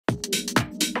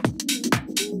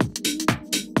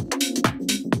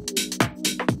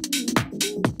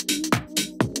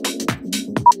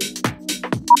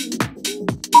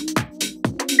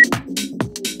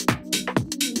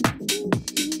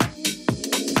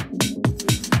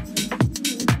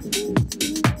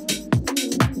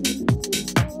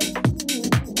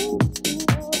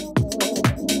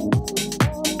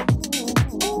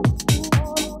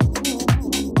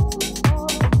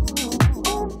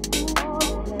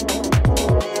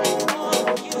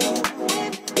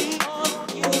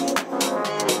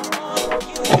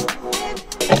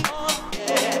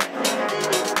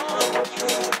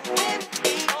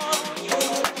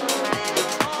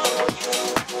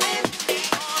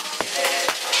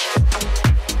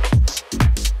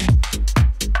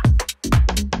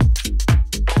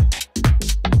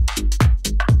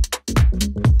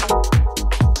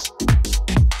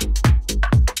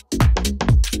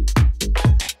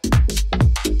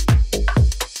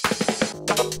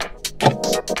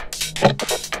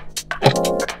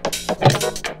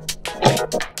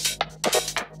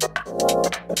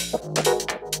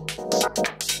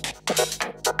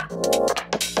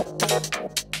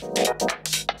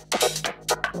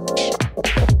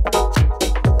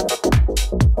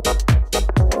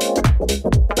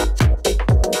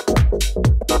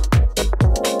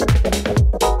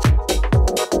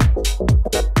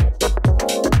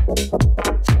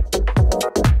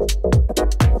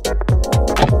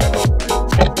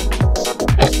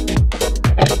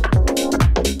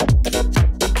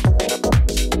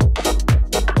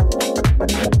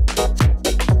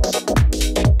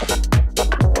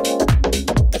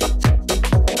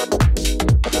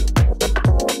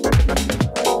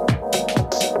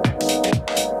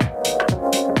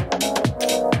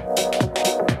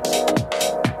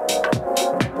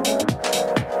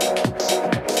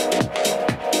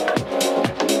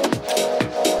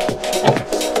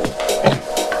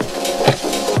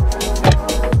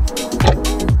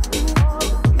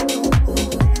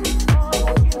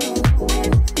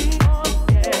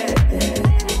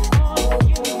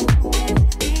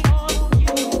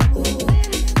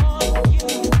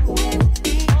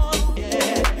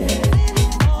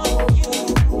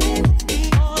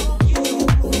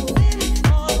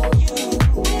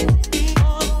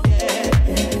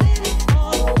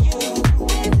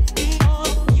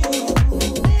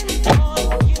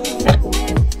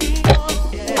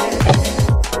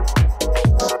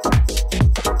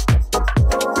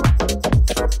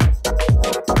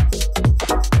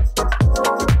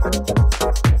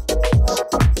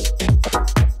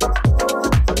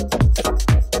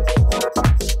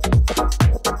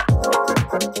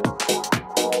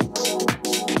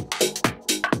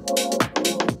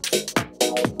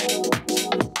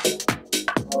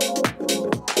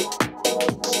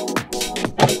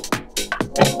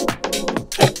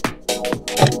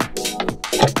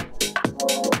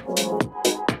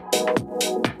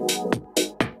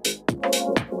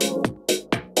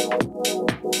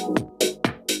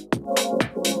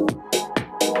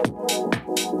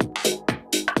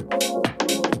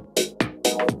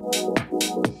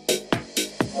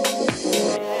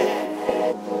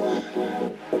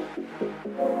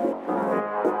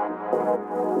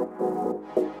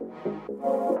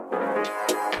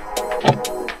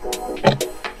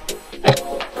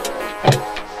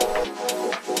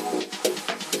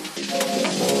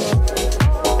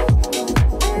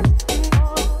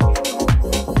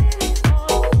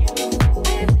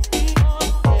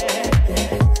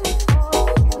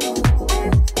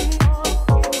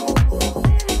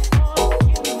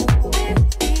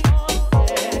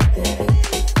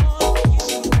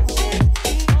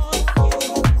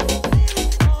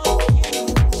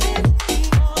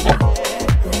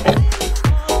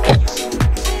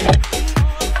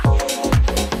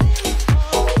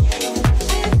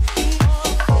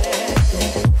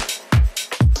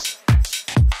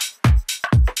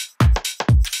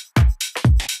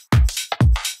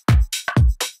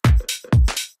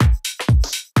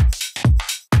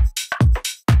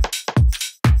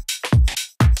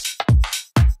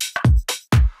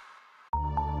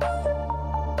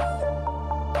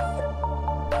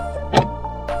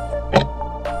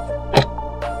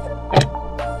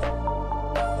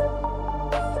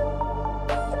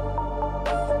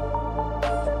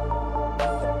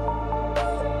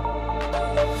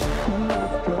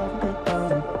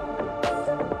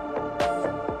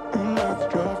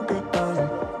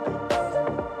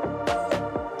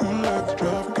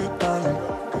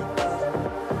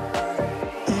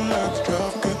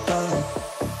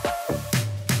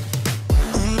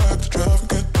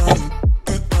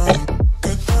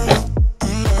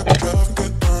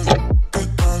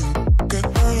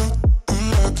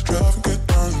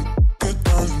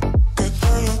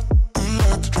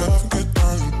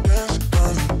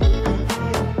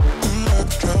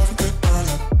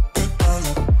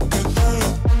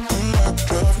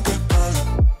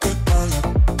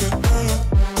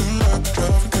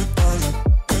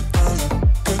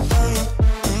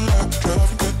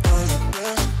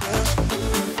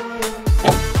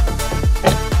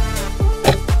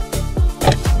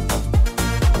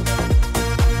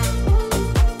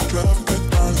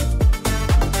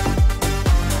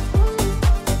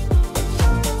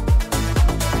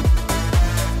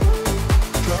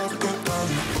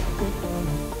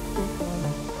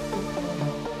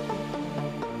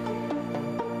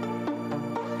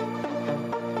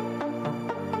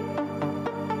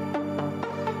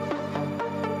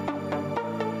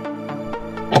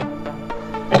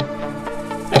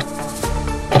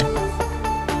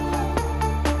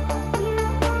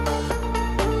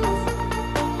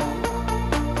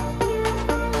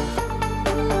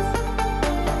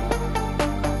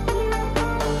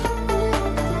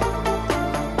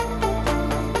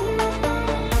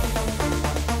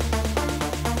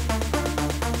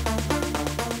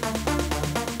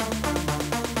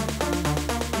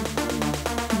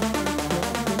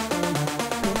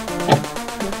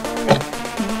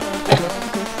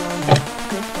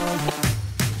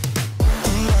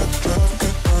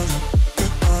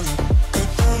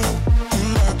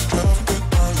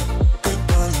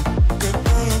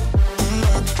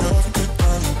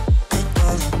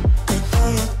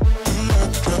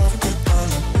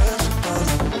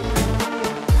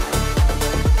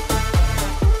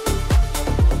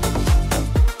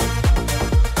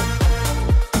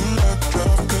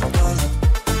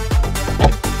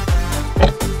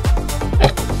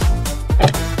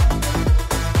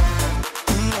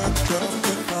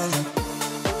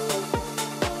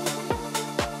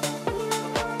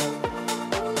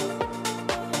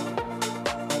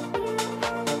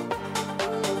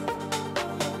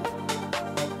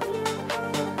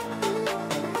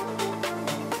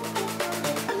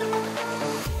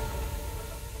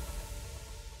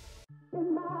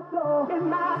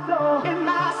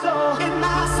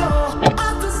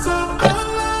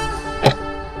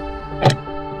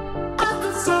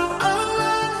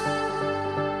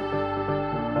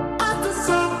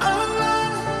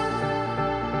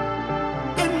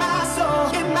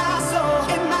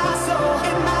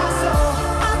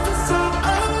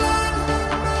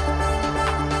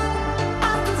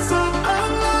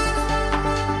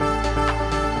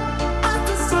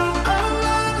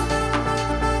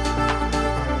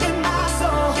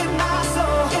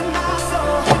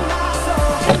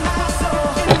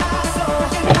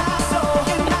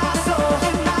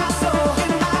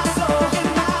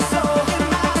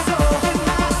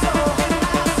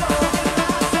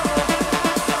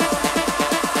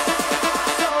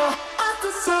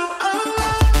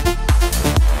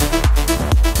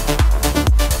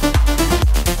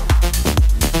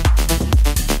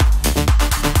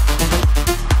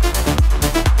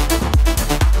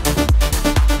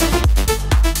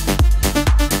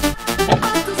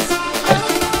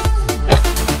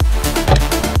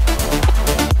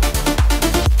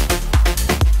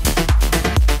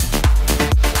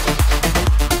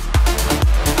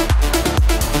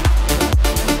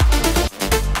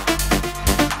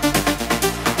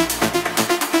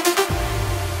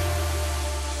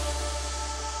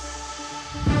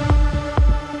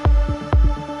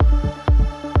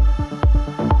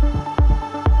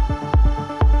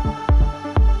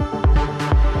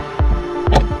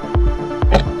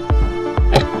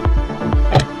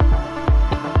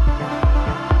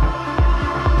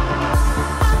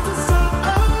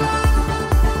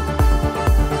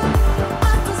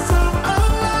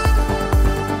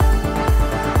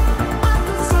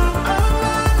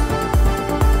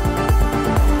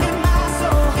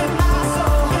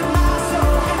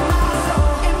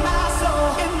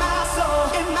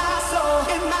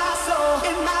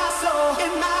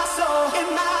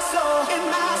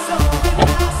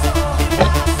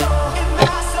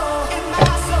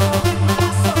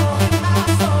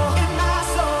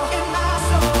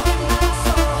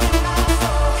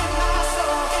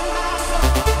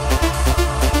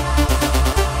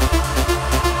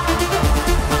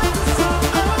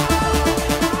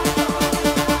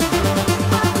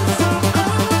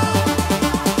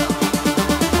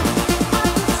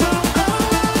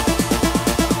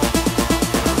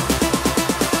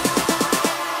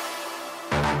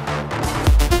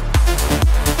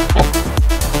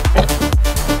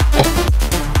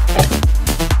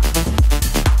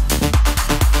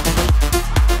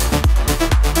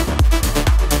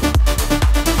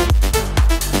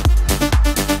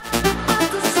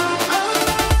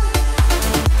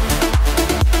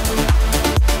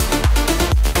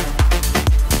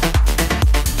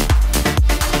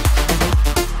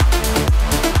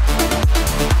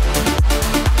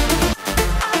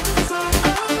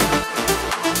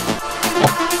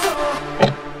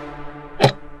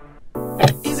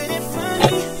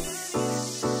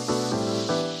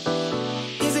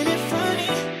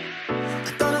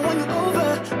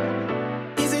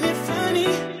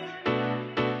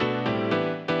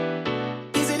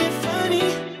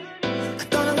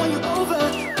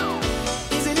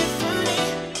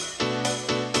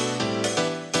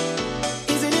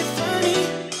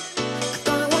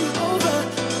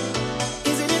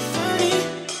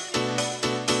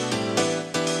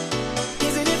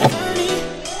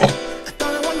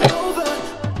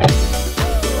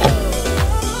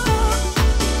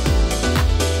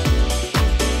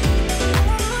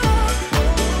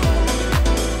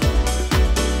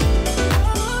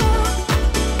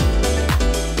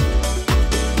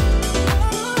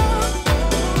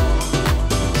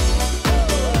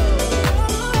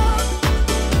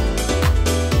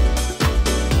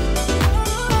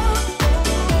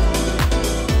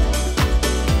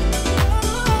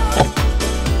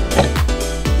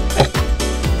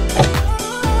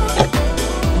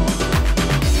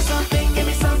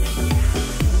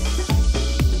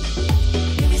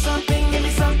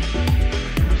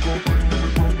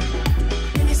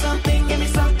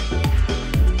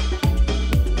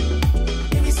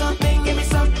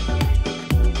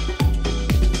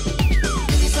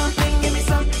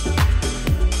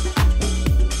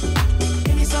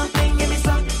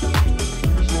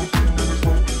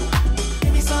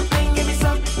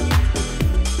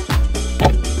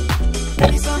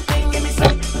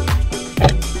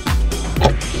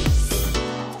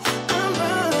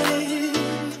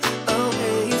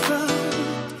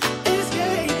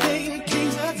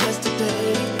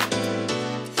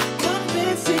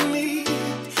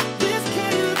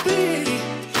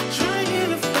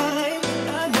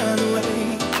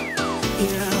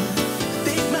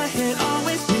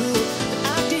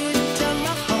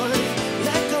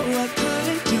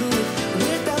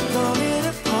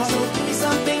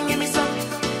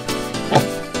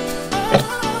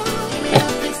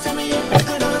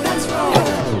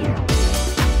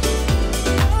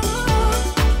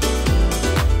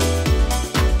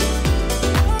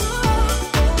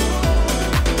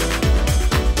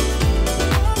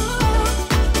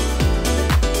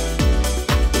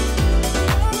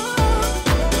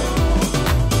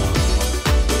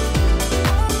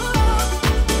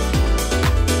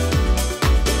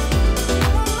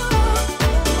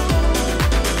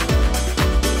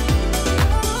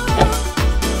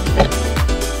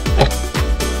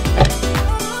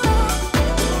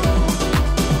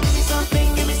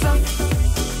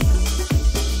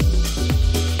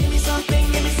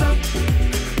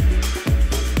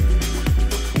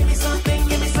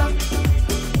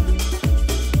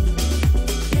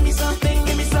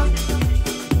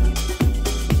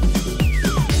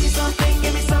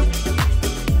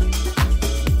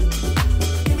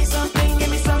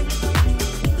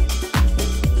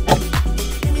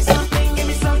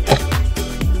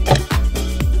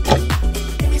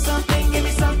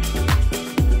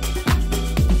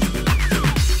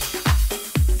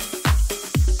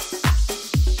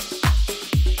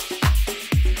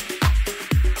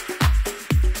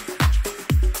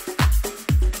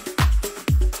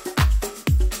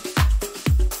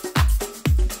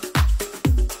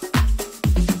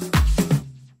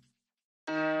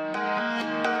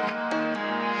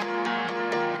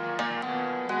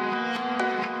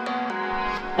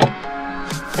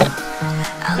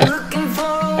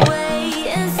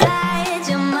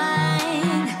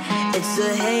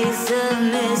maze of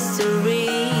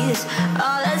mysteries.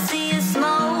 All I see is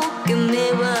smoke and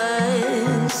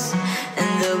mirrors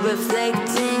and the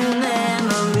reflecting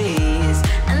memories.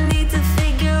 I need to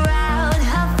figure out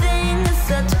how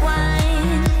things are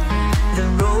twined. The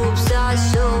ropes are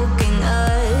choking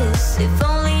us. If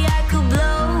only I could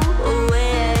blow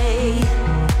away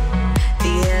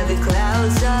the heavy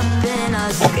clouds up in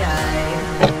our sky.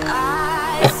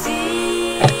 I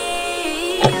see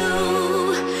you.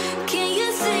 Can you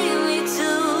see me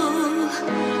too?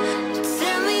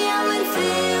 Tell me how it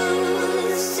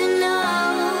feels to know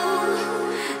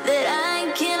that I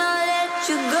cannot let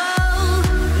you go.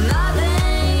 My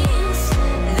veins,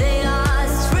 they are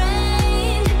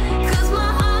strained, 'cause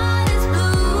my heart is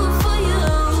blue for you.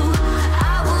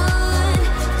 I would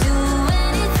do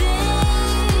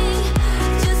anything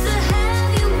just to have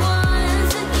you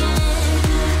once again.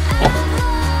 I've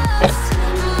lost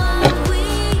my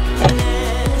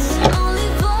weakness, only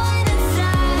void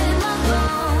inside my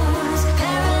bones,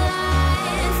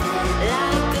 paralyzed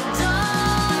like a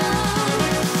dawn.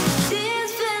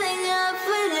 Tears filling up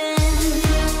within.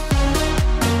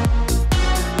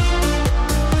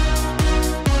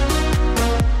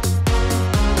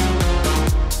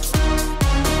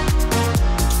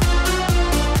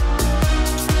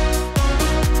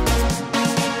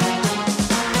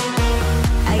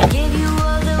 I gave you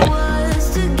all there was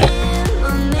to give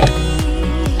of me.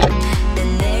 The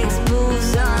next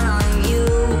moves on you,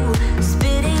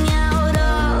 spitting out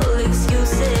all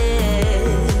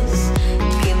excuses.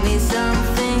 Give me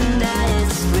something that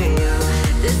is real.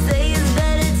 They say it's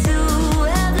better to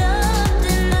have loved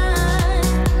than none,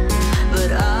 but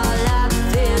all I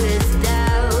feel is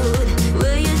doubt.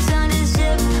 Will you turn this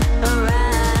ship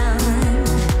around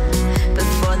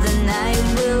before the night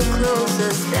will close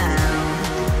us down?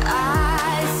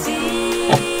 I see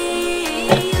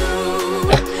you.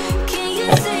 Can you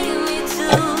see me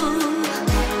too?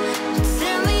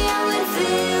 Tell me how it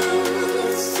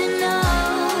feels to know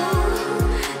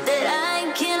that I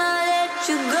cannot let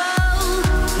you go.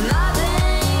 My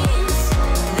veins,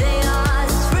 they are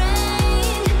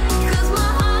strained, 'cause my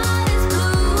heart is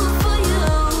blue for you.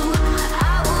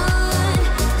 I would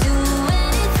do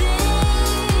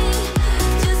anything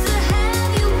just to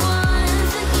have you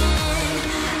once again.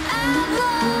 I've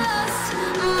lost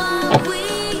my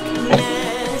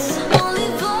weakness, only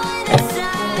void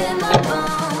inside my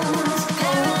bones,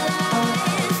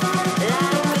 paralyzed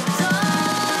like a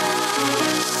dawn.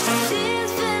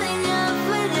 Tears filling up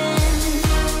within.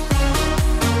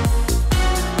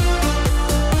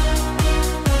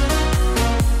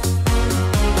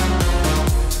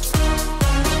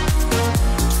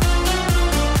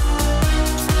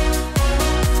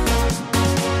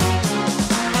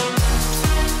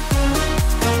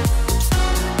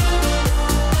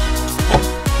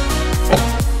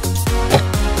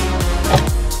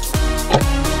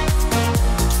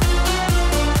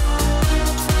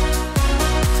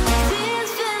 Tears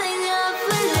filling up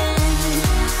within.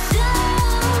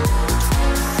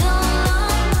 So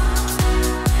long.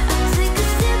 I take a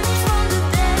sip from the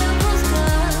devil's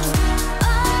cup.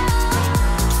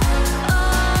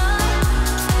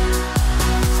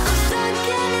 I'm stuck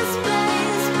in a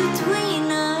space between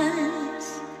us.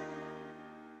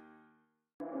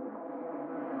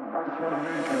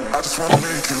 I just wanna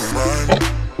make you mine,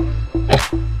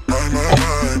 mine, mine,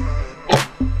 mine,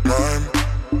 mine,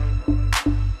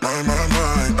 mine, mine,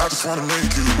 mine. I just wanna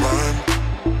make you mine,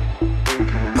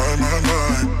 mine, mine,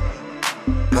 mine,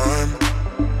 mine,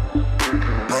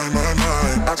 mine, mine,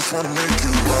 mine. I just wanna make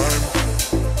you mine,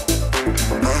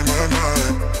 mine, mine,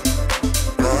 mine,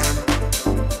 mine,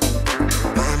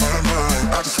 mine, mine, mine.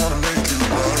 I just wanna make you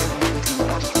mine.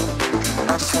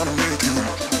 I just wanna make you.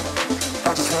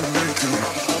 I just wanna make you.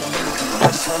 I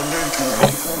just wanna make you.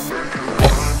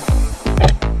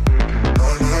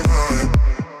 Mine, mine, mine,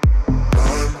 mine,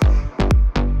 mine,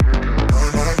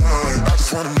 mine, mine, mine. I just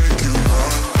wanna make you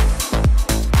mine,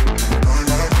 mine,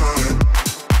 mine, mine.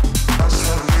 I just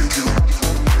wanna make you.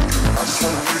 I just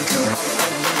wanna make you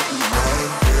mine,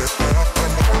 yeah, mine,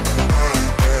 mine,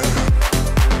 yeah,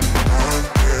 mine,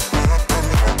 yeah, mine,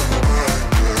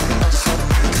 yeah. I just wanna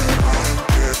make you mine,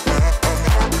 yeah,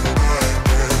 mine,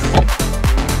 yeah.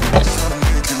 I just wanna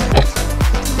make you.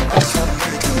 I just wanna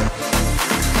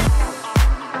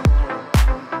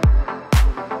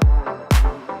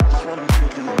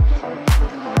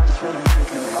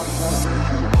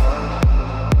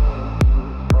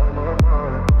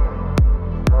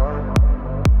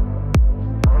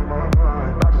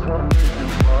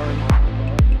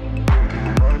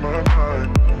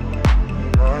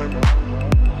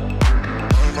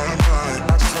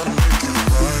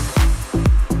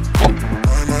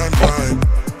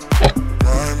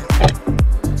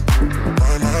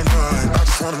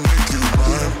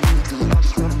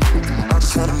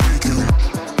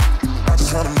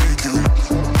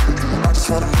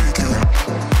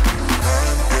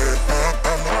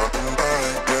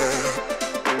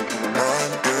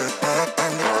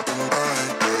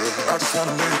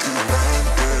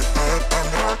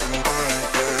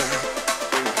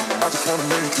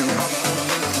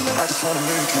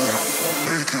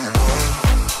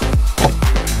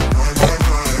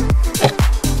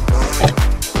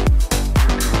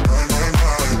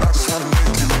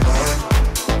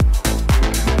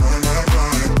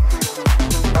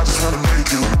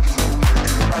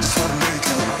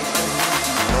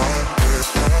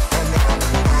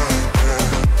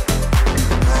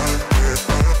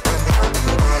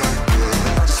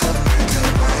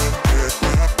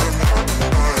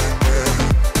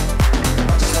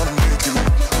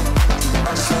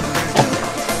I just wanna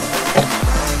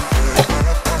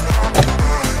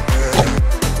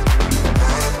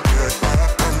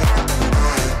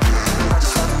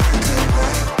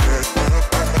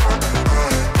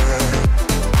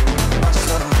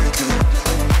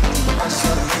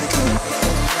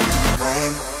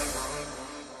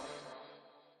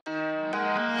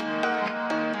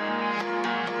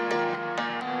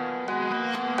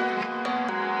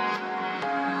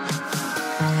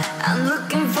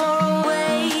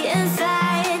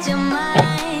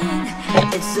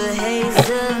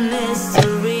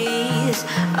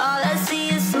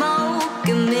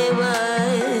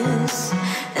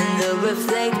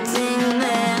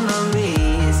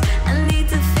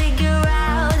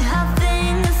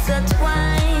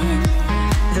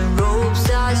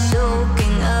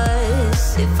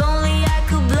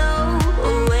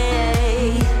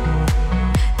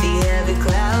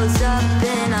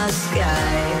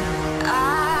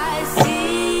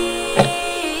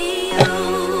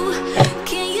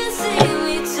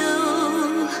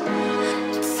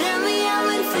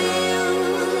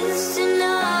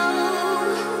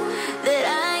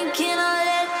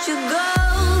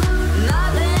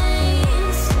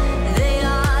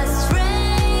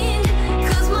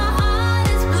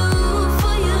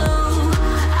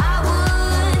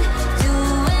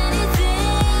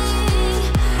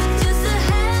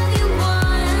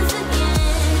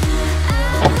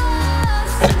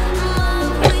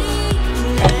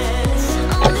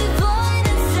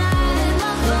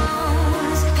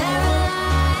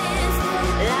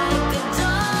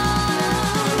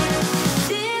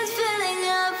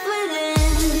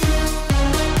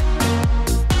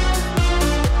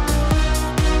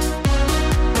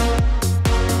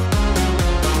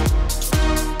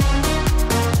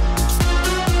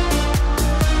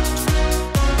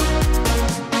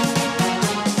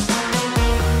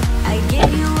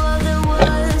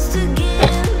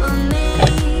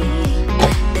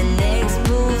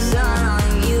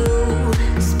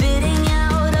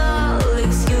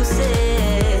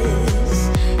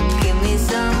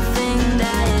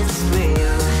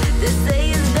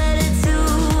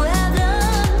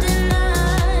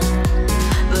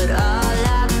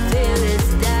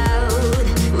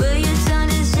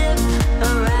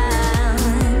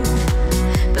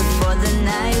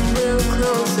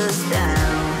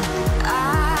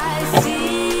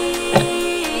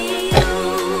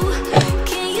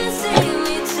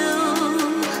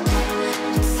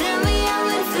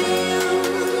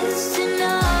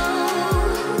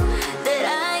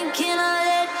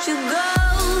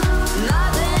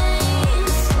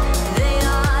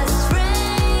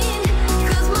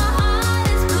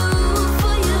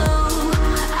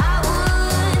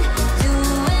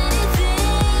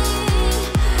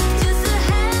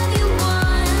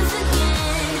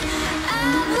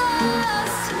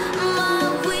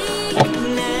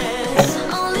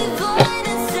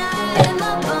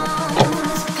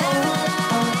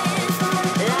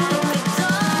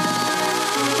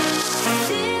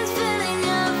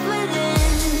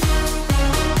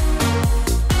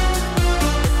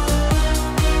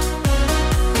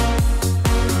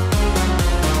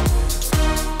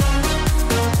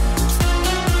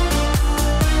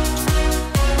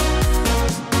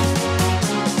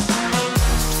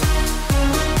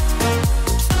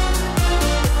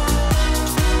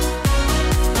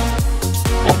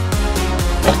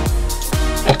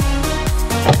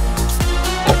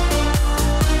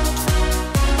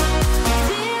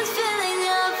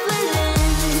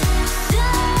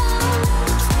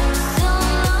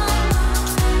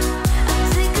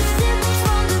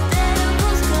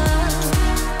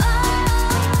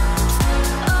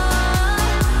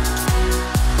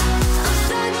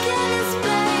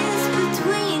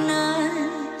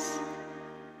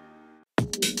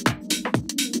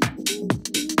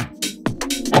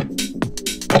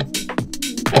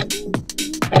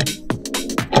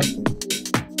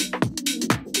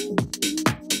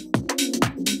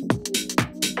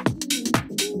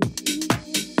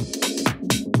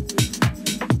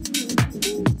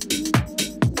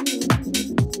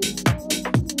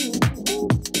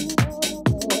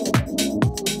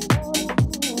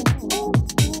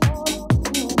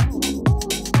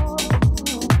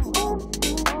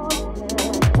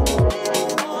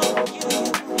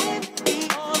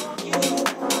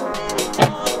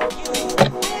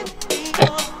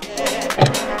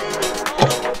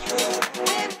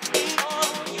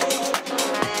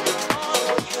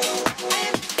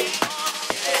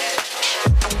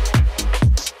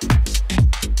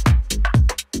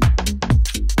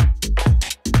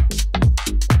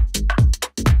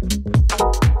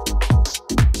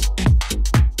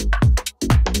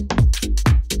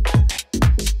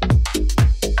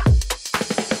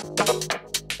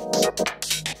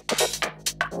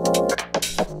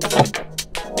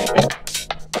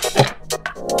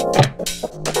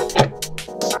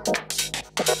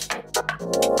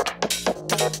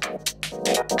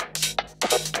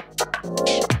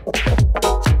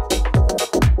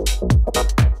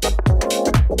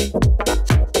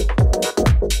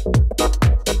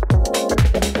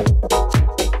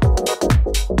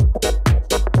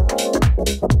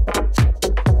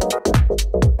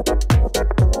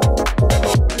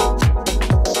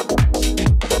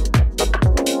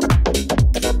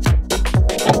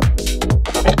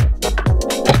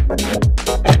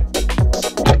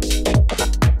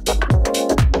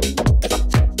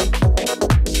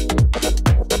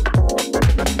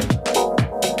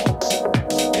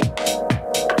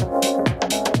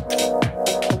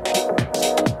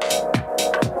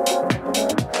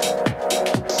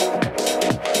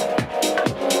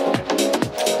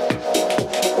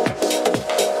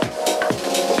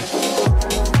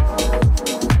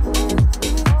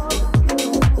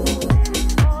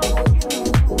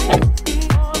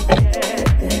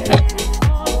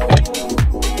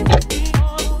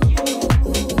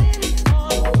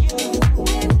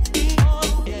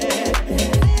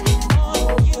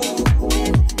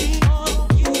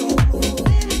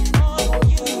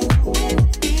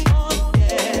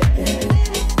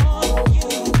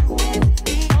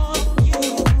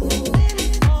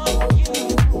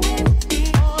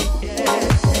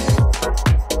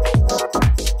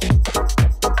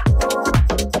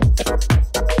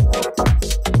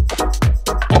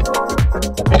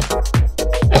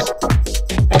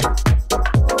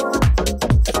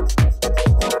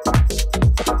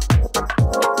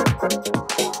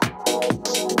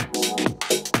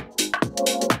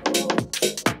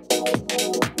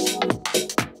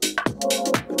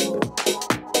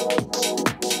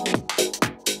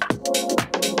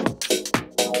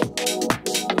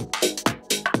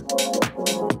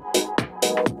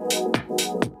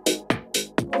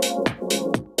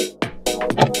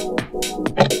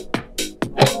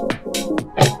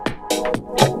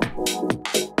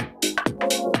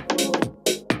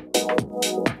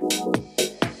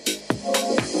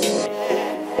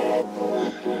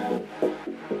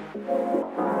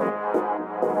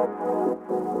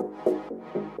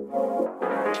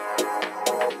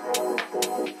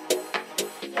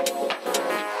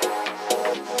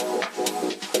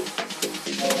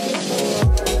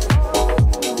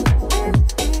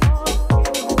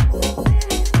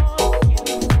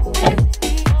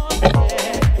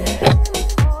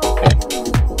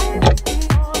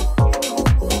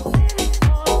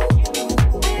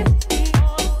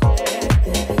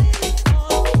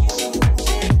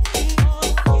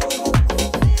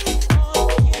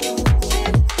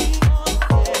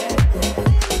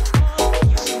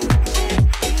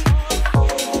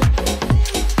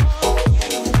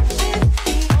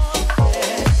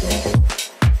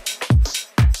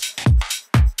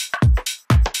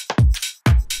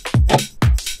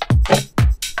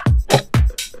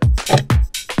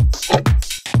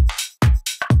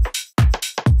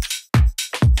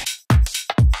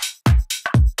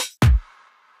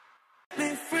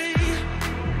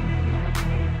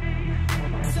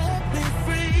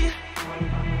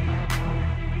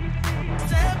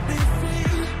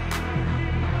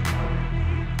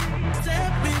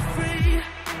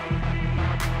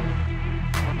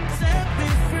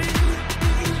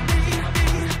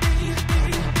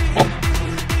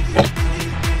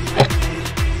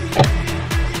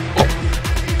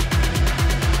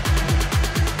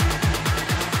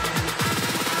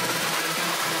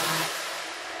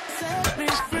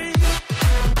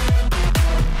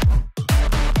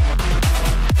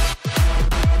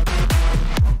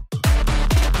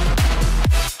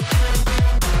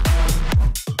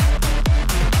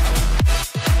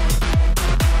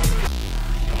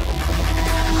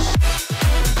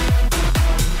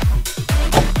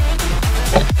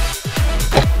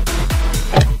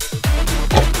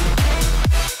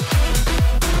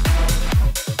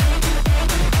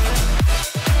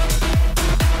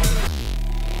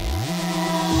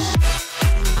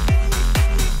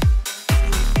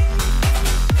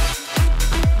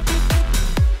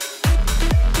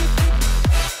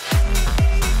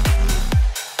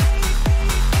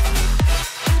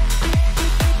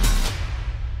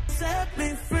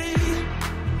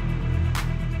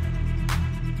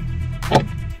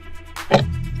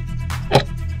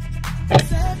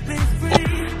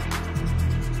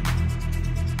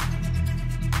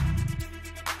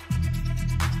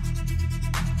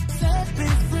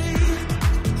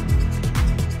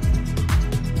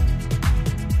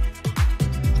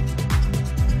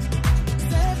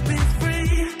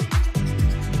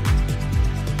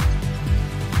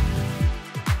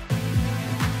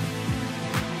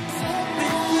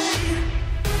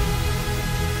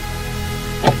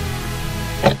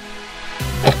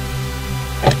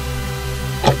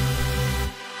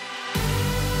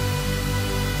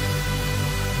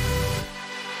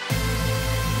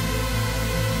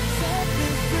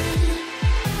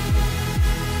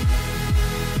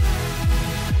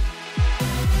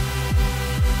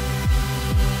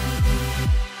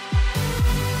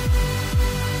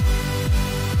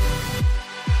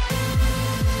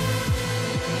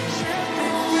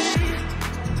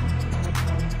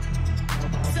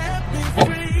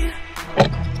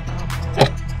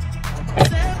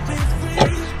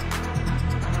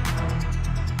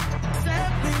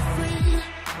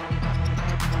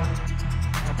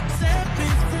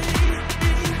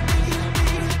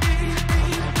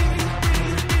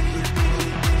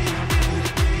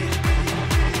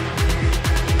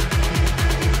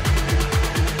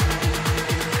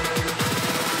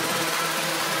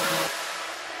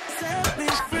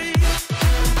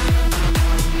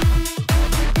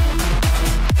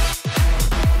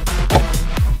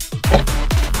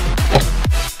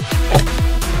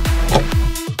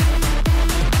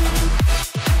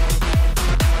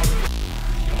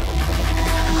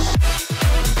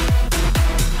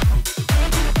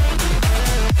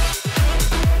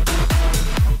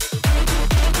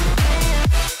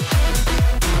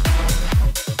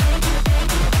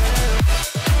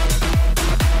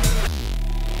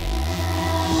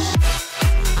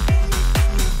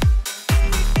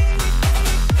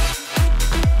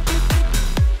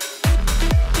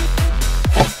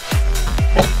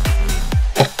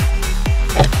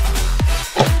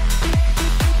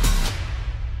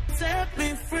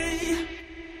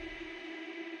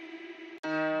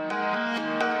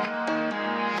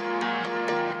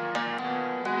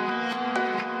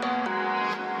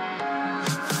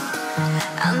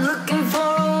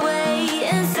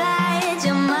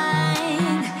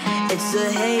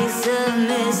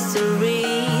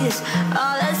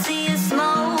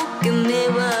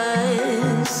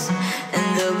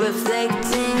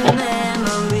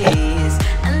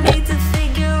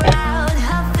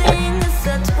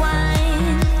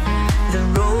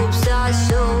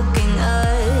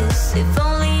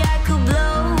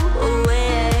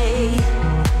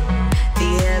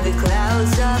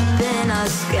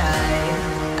sky.